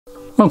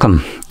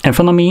Welcome! In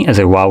front of me is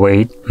a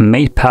HUAWEI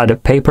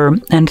MatePad Paper,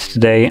 and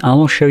today I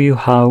will show you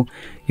how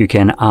you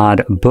can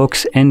add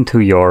books into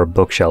your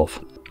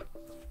bookshelf.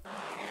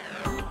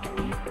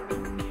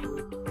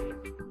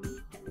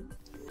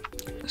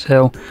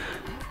 So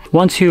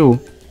once you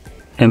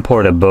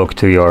import a book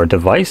to your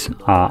device,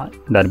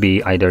 that'd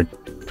be either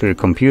through your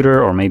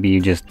computer or maybe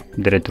you just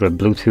did it through a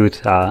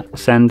Bluetooth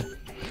send,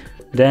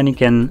 then you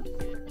can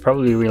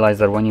probably realize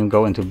that when you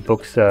go into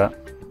books or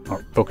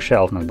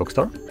bookshelf, not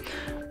bookstore,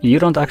 you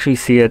don't actually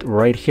see it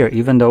right here,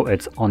 even though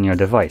it's on your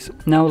device.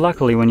 Now,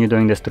 luckily, when you're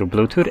doing this through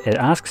Bluetooth, it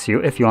asks you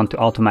if you want to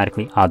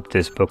automatically add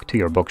this book to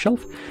your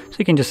bookshelf. So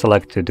you can just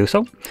select to do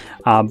so.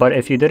 But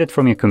if you did it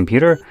from your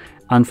computer,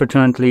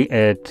 unfortunately,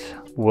 it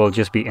will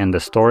just be in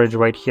the storage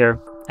right here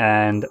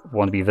and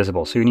won't be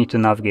visible. So you need to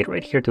navigate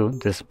right here to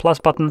this plus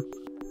button.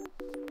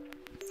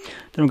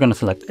 Then we're going to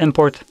select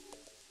import.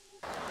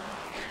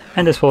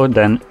 And this will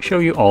then show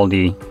you all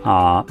the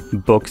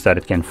books that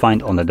it can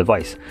find on the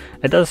device.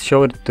 It does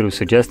show it through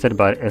suggested,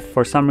 but if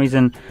for some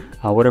reason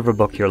whatever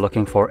book you're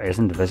looking for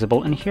isn't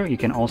visible in here, you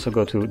can also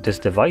go to this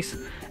device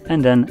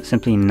and then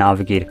simply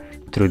navigate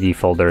through the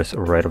folders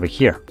right over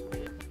here.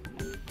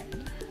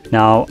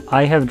 Now,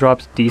 I have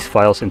dropped these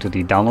files into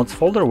the downloads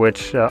folder,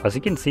 which as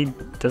you can see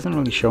doesn't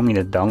really show me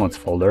the downloads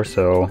folder,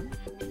 so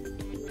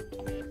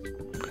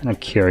I'm kind of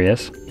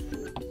curious.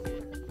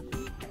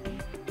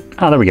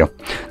 Ah, there we go.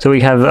 So we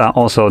have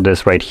also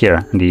this right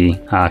here, the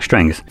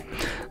strings.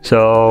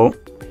 So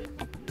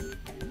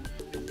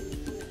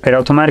it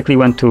automatically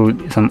went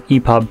to some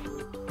EPUB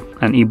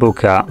and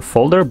ebook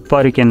folder,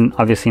 but you can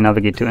obviously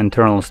navigate to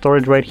internal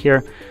storage right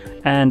here.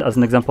 And as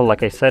an example,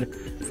 like I said,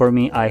 for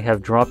me, I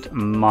have dropped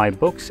my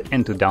books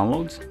into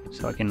downloads,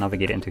 so I can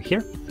navigate into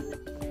here.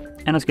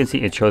 And as you can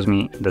see, it shows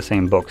me the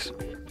same books.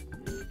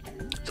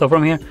 So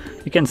from here,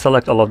 you can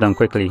select all of them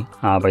quickly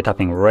by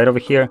tapping right over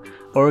here,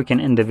 or you can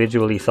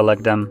individually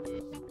select them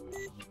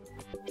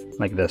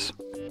like this.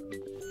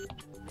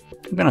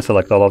 I'm gonna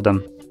select all of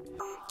them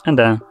and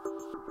then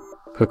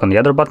click on the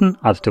other button,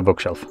 add to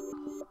bookshelf.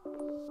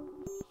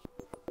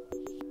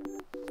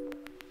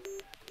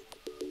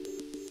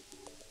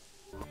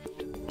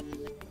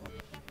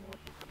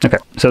 Okay,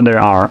 so they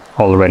are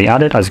already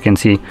added. As you can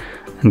see,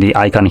 the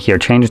icon here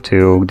changed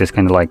to this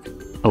kind of like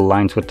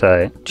lines with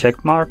a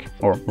check mark,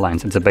 or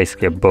lines, it's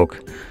basically a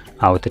book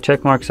with a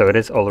check mark, so it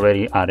is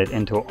already added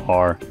into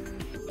our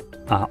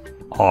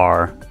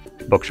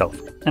bookshelf.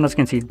 And as you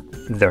can see,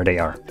 there they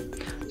are.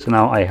 So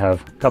now I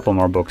have a couple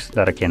more books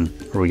that I can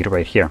read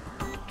right here.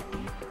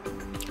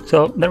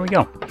 So there we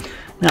go.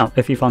 Now,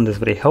 if you found this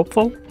video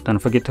helpful, don't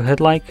forget to hit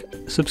like,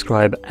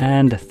 subscribe,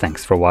 and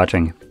thanks for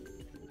watching.